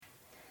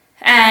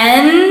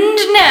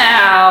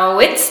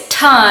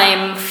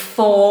Time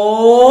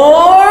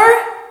for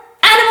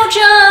Animal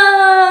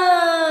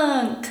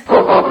Junk!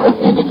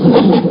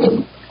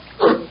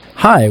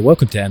 Hi,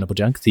 welcome to Animal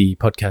Junk, the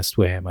podcast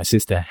where my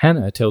sister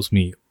Hannah tells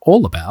me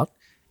all about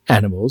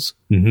animals'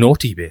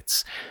 naughty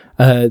bits.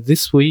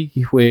 This week,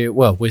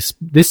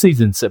 this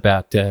season's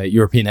about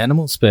European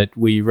animals, but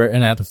we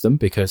ran out of them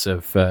because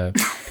of...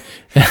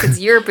 Because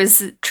Europe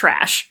is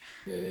trash.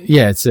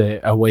 Yeah, it's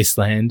a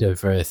wasteland.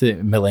 Over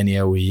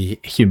millennia,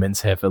 we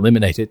humans have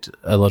eliminated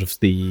a lot of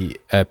the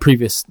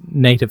previous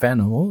native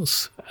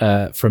animals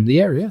from the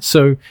area.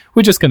 So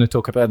we're just going to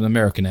talk about an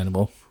American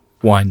animal.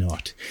 Why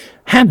not?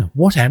 Hannah,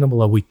 what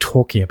animal are we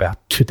talking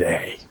about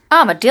today?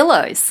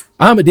 Armadillos.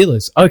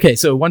 Armadillos. Okay,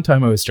 so one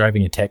time I was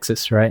driving in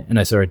Texas, right? And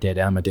I saw a dead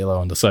armadillo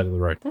on the side of the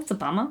road. That's a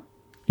bummer.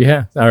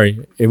 Yeah,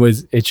 sorry.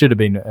 It should have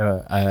been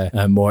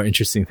a more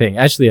interesting thing.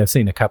 Actually, I've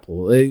seen a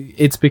couple.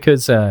 It's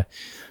because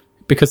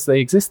they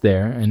exist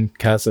there and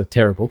cars are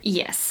terrible.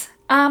 Yes.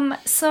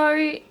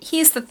 So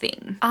here's the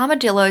thing.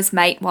 Armadillos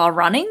mate while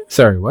running.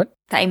 Sorry, what?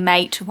 They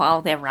mate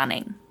while they're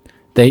running.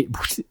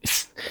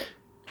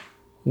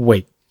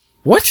 Wait,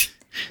 what?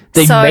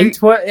 They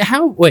mate what?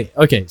 How? Wait,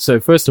 okay. So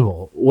first of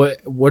all,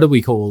 what do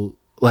we call,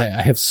 like,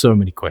 I have so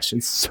many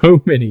questions.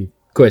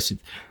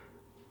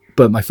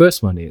 But my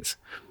first one is,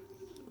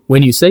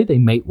 when you say they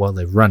mate while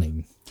they're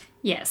running,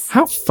 yes.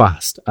 How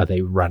fast are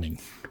they running?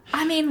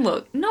 I mean,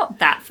 look, not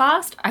that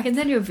fast. I can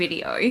send you a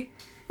video.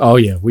 Oh,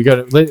 yeah, we got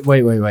it.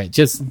 Wait.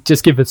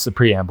 Just give us the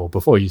preamble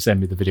before you send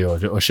me the video,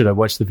 or should I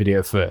watch the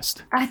video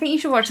first? I think you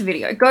should watch the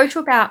video. Go to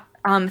about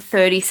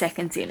 30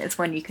 seconds in is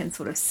when you can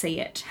sort of see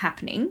it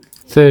happening.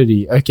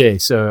 30. Okay,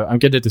 so I'm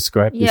going to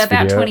describe this video.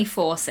 Yeah, about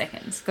 24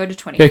 seconds. Go to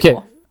 24. Okay,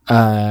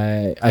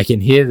 I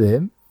can hear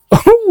them.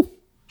 Oh!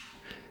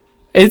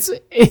 He's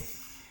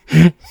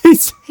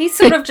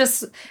sort of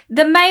just...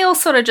 The male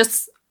sort of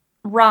just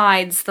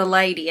rides the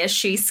lady as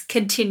she's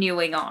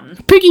continuing on.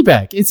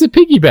 Piggyback. It's a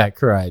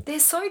piggyback ride. They're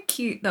so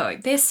cute, though.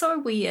 They're so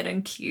weird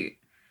and cute.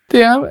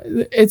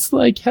 It's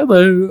like,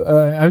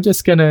 hello, I'm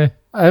just gonna...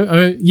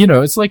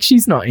 it's like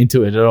she's not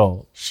into it at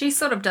all. She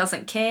sort of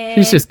doesn't care.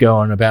 She's just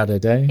going about her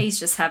day. He's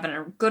just having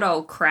a good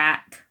old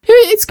crack.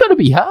 It's got to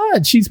be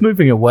hard. She's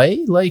moving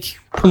away, like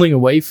pulling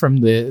away from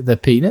the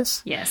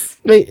penis. Yes.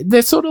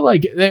 They're sort of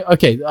like...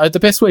 the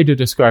best way to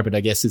describe it, I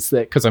guess, is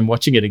that, because I'm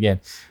watching it again,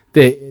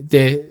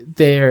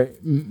 they're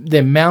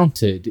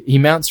mounted. He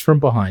mounts from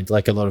behind,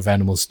 like a lot of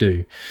animals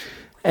do.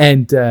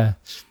 And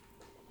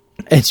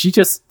she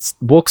just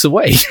walks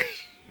away.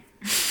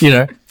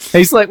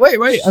 He's like,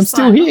 wait, I'm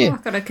still here.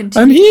 I've got to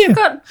continue. I'm here. She's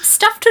got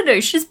stuff to do.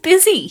 She's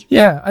busy.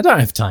 Yeah, I don't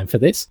have time for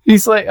this.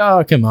 He's like,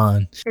 oh, come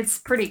on. It's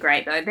pretty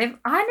great, though. I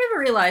never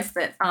realised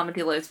that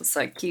armadillos were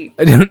so cute.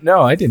 I don't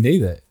know. I didn't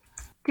either.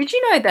 Did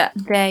you know that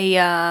they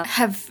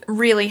have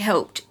really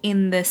helped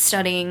in the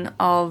studying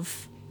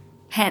of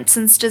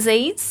Hansen's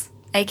disease,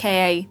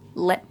 aka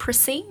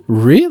leprosy?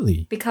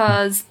 Really?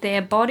 Because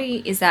their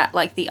body is at,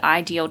 like, the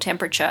ideal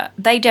temperature.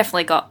 They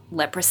definitely got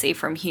leprosy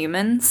from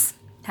humans.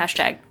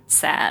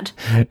 #sad.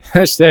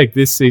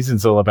 This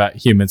season's all about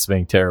humans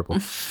being terrible.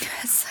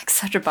 It's like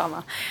such a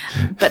bummer.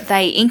 But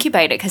they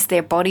incubate it because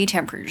their body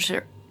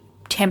temperature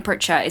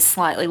is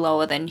slightly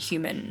lower than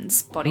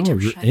humans' body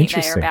temperature. I think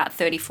they are about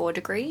 34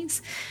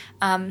 degrees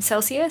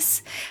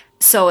Celsius.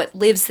 So it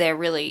lives there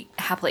really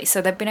happily.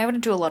 So they've been able to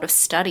do a lot of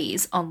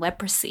studies on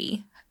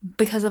leprosy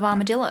because of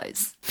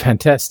armadillos.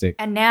 Fantastic.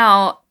 And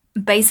now,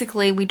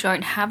 basically, we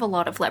don't have a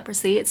lot of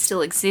leprosy. It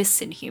still exists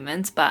in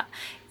humans, but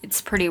it's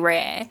pretty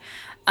rare.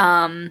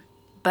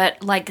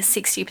 But like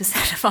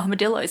 60% of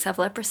armadillos have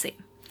leprosy.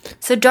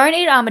 So don't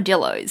eat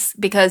armadillos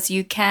because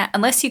you can't,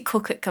 unless you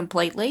cook it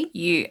completely,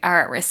 you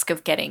are at risk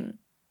of getting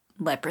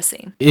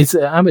leprosy. Is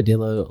an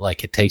armadillo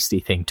like a tasty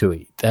thing to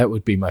eat? That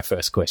would be my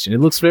first question. It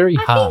looks very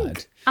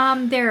hard.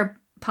 There are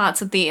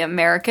parts of the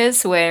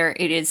Americas where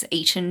it is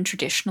eaten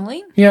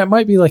traditionally. Yeah, it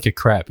might be like a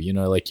crab,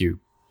 like you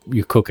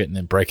cook it and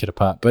then break it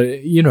apart. But,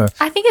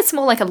 I think it's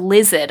more like a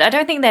lizard. I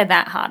don't think they're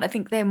that hard. I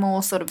think they're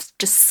more sort of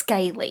just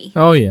scaly.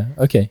 Oh, yeah.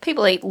 Okay.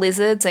 People eat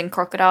lizards and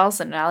crocodiles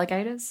and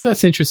alligators.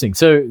 That's interesting.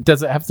 So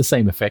does it have the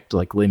same effect,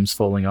 like limbs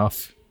falling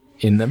off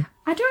in them?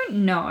 I don't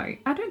know.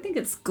 I don't think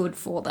it's good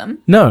for them.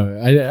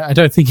 No, I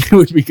don't think it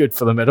would be good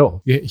for them at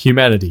all.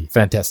 Humanity,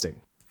 fantastic.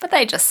 But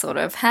they just sort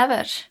of have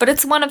it. But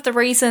it's one of the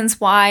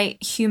reasons why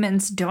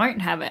humans don't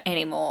have it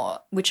anymore,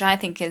 which I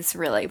think is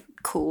really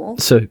cool.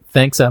 So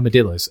thanks,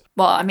 armadillos.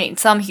 Well, I mean,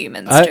 some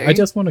humans do. I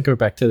just want to go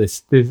back to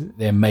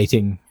their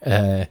mating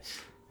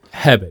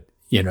habit,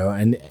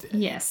 and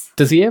yes.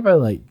 Does he ever,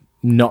 like,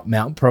 not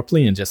mount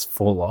properly and just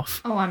fall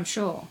off? Oh, I'm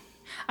sure.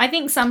 I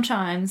think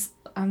sometimes...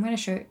 I'm going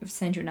to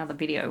send you another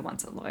video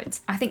once it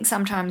loads. I think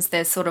sometimes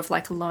there's sort of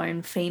like a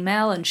lone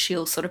female and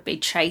she'll sort of be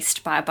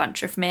chased by a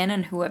bunch of men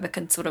and whoever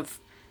can sort of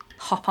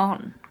hop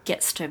on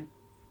gets to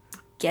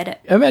get it.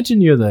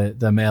 Imagine you're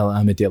the male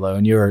armadillo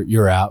and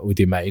you're out with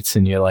your mates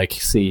and you're like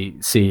see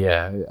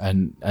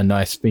a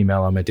nice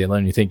female armadillo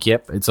and you think,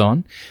 yep, it's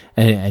on,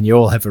 and you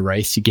all have a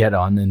race, you get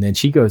on, and then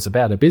she goes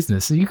about her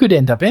business. You could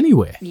end up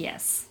anywhere.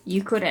 Yes,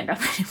 you could end up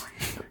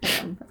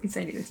anywhere.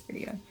 send you this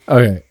video.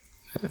 Okay.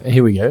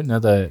 Here we go.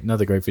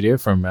 Another great video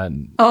from.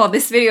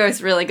 This video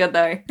is really good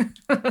though.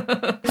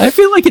 I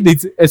feel like it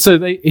is. So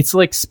it's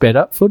like sped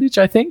up footage,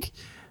 I think,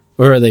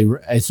 or are they?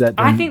 Is that?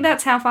 I think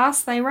that's how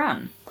fast they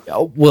run.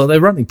 Oh, well,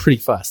 they're running pretty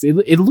fast.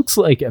 It looks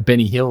like a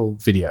Benny Hill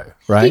video,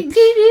 right?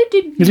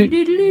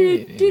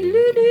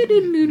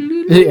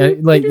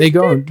 Like they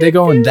go on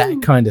that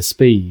kind of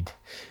speed,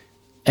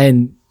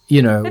 and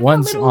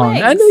one's on.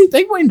 And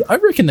they went. I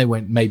reckon they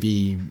went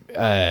maybe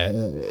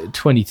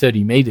 20,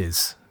 30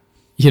 meters.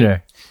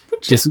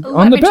 Just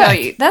on the back. Let me tell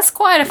you, that's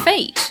quite a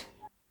feat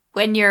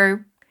when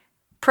you're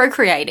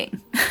procreating.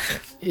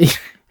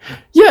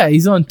 Yeah,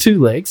 he's on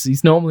 2 legs.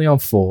 He's normally on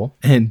 4,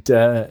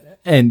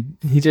 and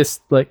he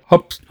just like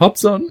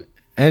hops on,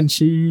 and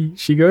she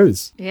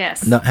goes.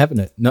 Yes, not having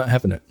it.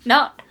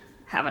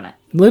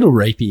 Little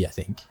rapey, I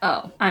think.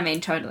 Oh, I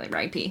mean, totally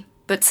rapey.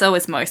 But so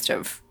is most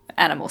of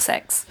animal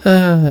sex.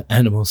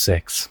 Animal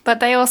sex. But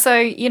they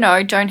also,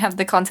 don't have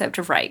the concept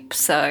of rape,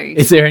 so...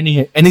 Is there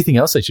anything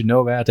else I should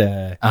know about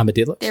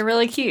armadillos? They're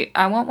really cute.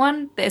 I want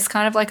one. There's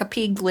kind of like a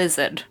pig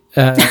lizard.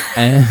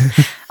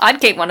 I'd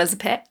keep one as a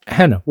pet.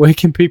 Hannah, where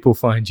can people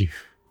find you?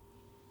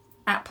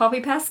 At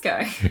Poppy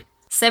Pasco.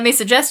 Send me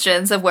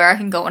suggestions of where I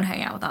can go and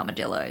hang out with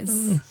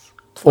armadillos.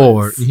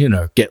 Or,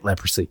 get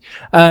leprosy.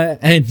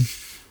 And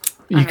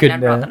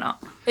I'd rather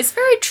not. It's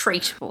very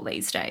treatable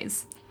these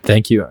days.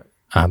 Thank you,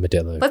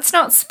 Armadillo. Let's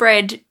not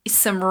spread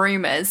some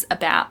rumours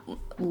about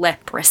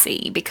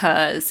leprosy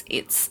because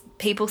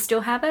people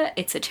still have it.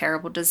 It's a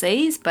terrible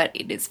disease, but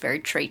it is very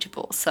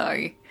treatable.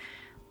 So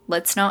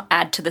let's not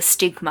add to the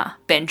stigma,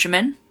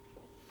 Benjamin.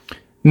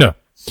 No.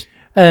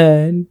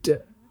 And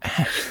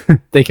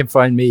they can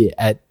find me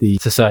at the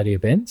Society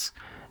of Bens.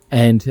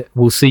 And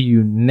we'll see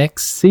you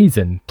next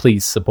season.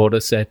 Please support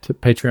us at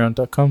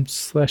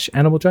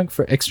patreon.com/animaljunk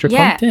for extra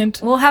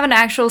content. We'll have an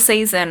actual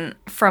season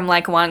from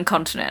one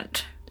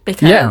continent.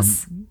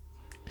 Because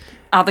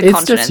other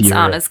continents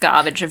aren't as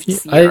garbage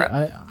as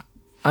Europe.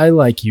 I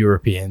like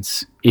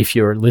Europeans. If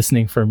you're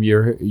listening from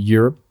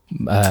Europe,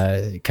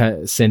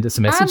 send us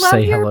a message.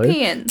 Say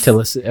Europeans. Hello. Tell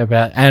us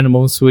about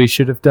animals we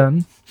should have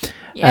done.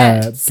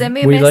 Yeah, send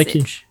me a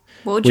message.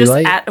 We'll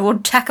we'll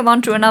tack them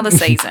onto another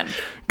season.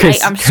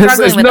 I'm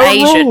struggling with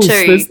Asia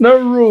too. There's no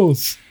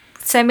rules.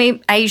 Send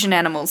me Asian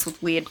animals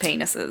with weird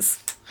penises.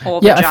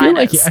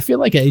 Vaginas, I feel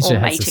like Asia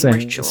has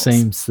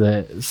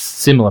the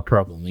similar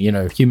problem.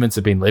 Humans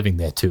have been living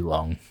there too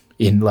long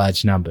in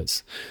large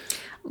numbers.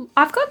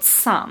 I've got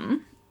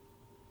some.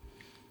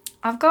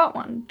 I've got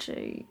 1,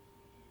 2.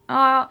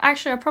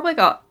 Actually, I've probably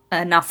got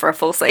enough for a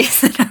full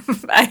season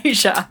of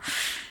Asia.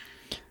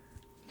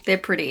 They're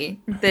pretty.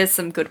 There's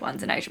some good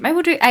ones in Asia. Maybe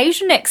we'll do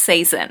Asia next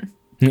season.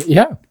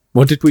 Yeah.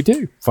 What did we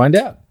do? Find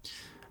out.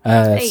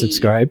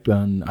 Subscribe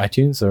on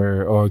iTunes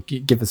or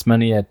give us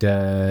money at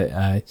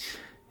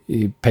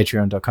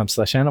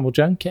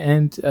patreon.com/animaljunk,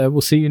 and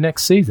we'll see you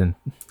next season.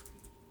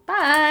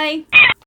 Bye.